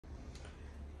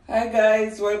Hi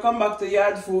guys, welcome back to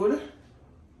Yard Food.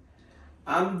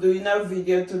 I'm doing a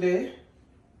video today.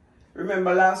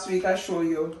 Remember last week I showed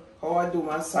you how I do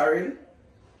my sorrel.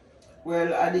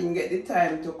 Well, I didn't get the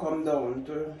time to come down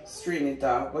to strain it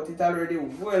off, but it already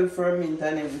well fermented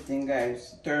and everything,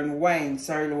 guys. Turn wine,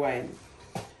 sorrel wine.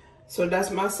 So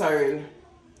that's my sorrel.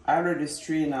 I already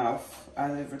strained off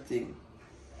and everything.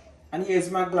 And here's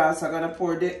my glass. I'm gonna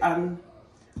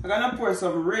pour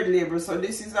some red label. So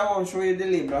this is, I won't show you the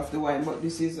label of the wine, but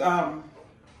this is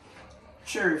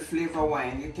cherry flavor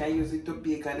wine. You can use it to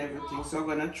bake and everything. So I'm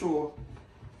gonna throw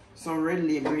some red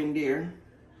label in there.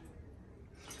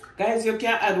 Guys, you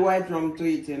can add white rum to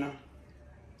it, you know.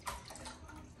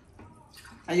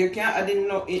 And you can add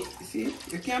in see,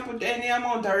 you can put any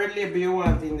amount of red label you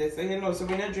want in this. So you know, so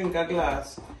when you drink a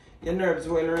glass, your nerves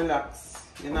will relax.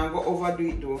 You're not gonna overdo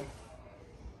it though.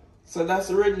 So that's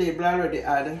the red label I already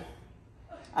add.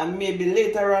 And maybe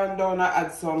later on down I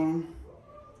add some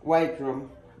white rum.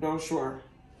 Don't sure.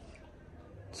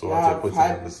 So what you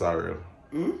put in the sorrel?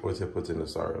 What you put in the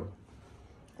sorrel?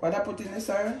 What I put in the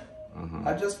sorrel?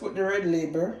 I just put the red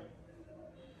label.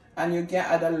 And you can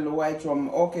add a little white rum.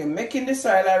 Okay, making the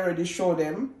sorrel I already showed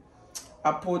them.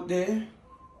 I put the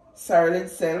sorrel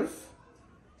itself,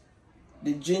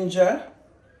 the ginger,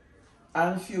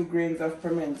 and a few grains of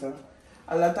pimento.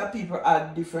 A lot of people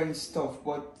add different stuff,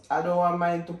 but I don't want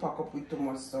mine to pack up with too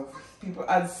much stuff. People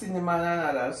add cinnamon and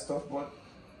other stuff, but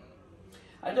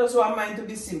I just want mine to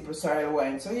be simple sorrel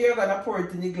wine. So here you're gonna pour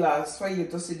it in the glass for you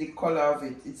to see the color of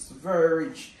it. It's very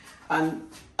rich. And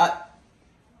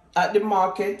at the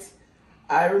market,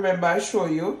 I remember I show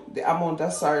you the amount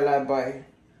of sorrel I buy.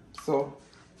 So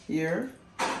here,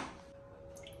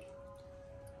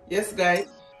 yes guys.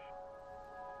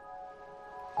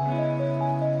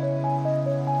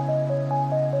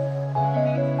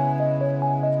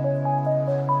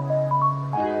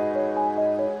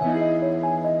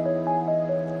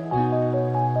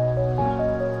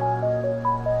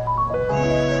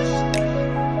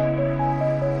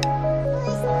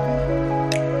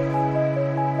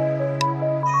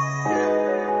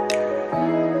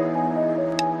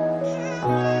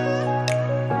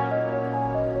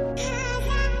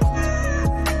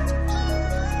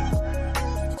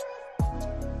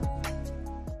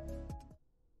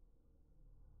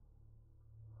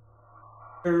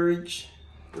 Rich,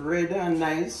 red and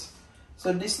nice.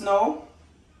 So this now,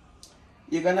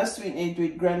 you're gonna sweeten it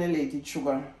with granulated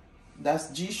sugar. That's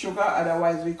G sugar,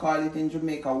 otherwise we call it in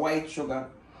Jamaica white sugar.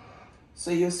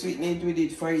 So you sweeten it with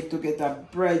it for it to get a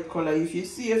bright color. If you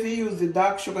use the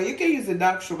dark sugar, you can use the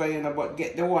dark sugar, you know, but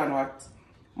get the one what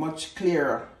much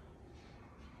clearer.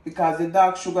 Because the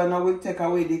dark sugar now will take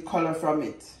away the color from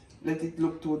it. Let it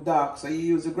look too dark. So you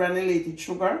use the granulated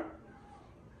sugar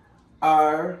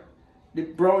or the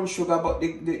brown sugar, but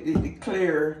the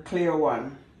clear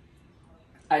one,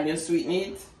 and you sweeten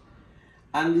it.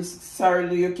 And this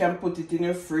sorrel, you can put it in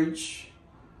your fridge.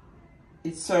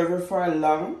 It's served for a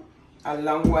long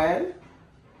while.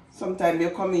 Sometimes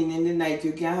you come in the night,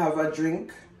 you can have a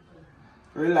drink,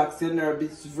 relax your nerve.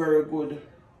 It's very good.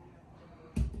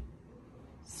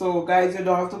 So guys, you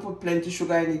don't have to put plenty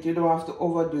sugar in it. You don't have to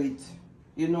overdo it.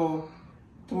 You know,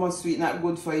 too much sweet not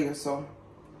good for you. So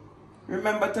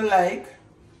remember to like,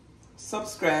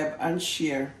 subscribe, and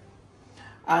share.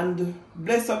 And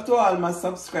bless up to all my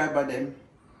subscribers them.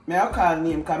 May I call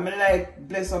name, because I like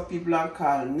bless up people and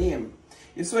call name.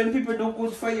 You see when people do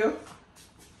good for you,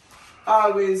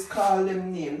 always call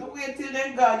them name. Don't wait till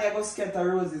they're gone, you go scatter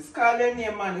roses. Call them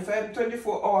name, man. If I have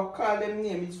 24 hours, call them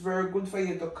name. It's very good for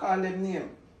you to call them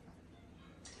name.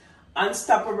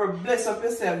 Unstoppable, bless up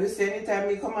yourself. You see, anytime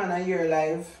you come on your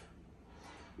live,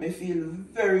 I feel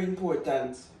very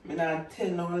important. I don't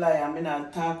tell no lie. I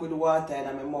don't talk with water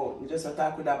in my mouth. I just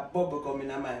talk with a bubble gum in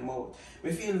my mouth. I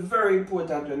feel very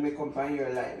important when I come on your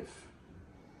live.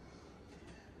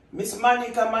 Miss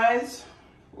Monica Miles,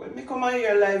 when I come on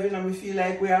your live, you know, I feel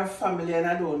like we are family and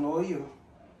I don't know you.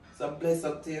 So bless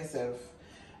up to yourself.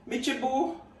 Michi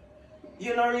Boo,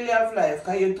 you don't really have life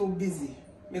because you're too busy.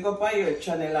 I go on your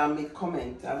channel and make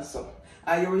comment and so.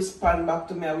 And you respond back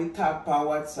to me and we talk on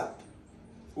WhatsApp.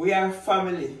 We are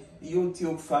family,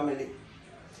 YouTube family.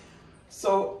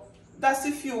 So that's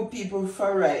a few people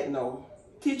for right now.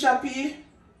 Teacher P,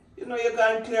 you know you're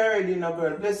going clear already now,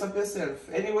 girl. Bless up yourself.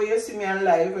 Anyway you see me on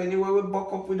live, anyway we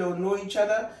buck up, we don't know each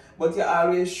other, but you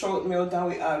always shout me out and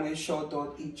we always shout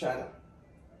out each other.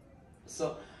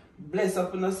 So bless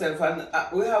up on yourself. And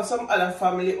we have some other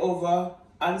family over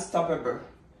Unstoppable.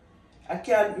 I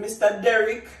can't, Mr.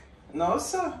 Derek, no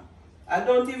sir. I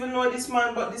don't even know this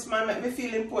man, but this man make me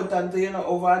feel important, you know,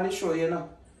 over on the show, you know.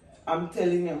 I'm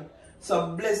telling you.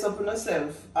 So bless up on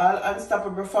yourself. All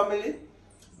unstoppable family,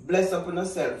 bless up on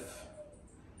yourself.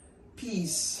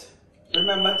 Peace.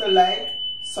 Remember to like,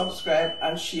 subscribe,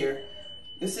 and share.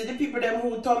 You see the people them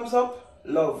who thumbs up,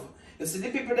 love. You see the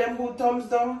people them who thumbs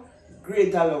down,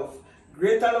 greater love.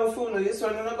 Greater love for you. So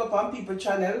you go on people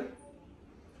channel.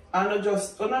 And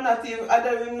just, not even, I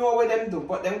don't even know what them do,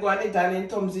 but them go on it and then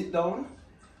thumbs it down.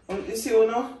 You see,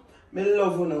 me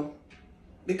love you.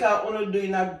 Because you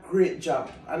doing a great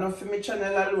job. And for my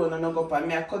channel alone, I go up and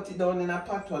me I cut it down in a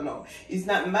part now. It's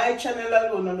not my channel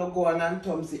alone, I go on and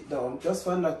thumbs it down. Just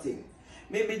for nothing.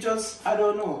 Maybe just, I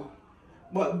don't know.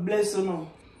 But bless you,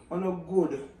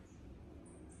 good.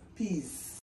 Peace.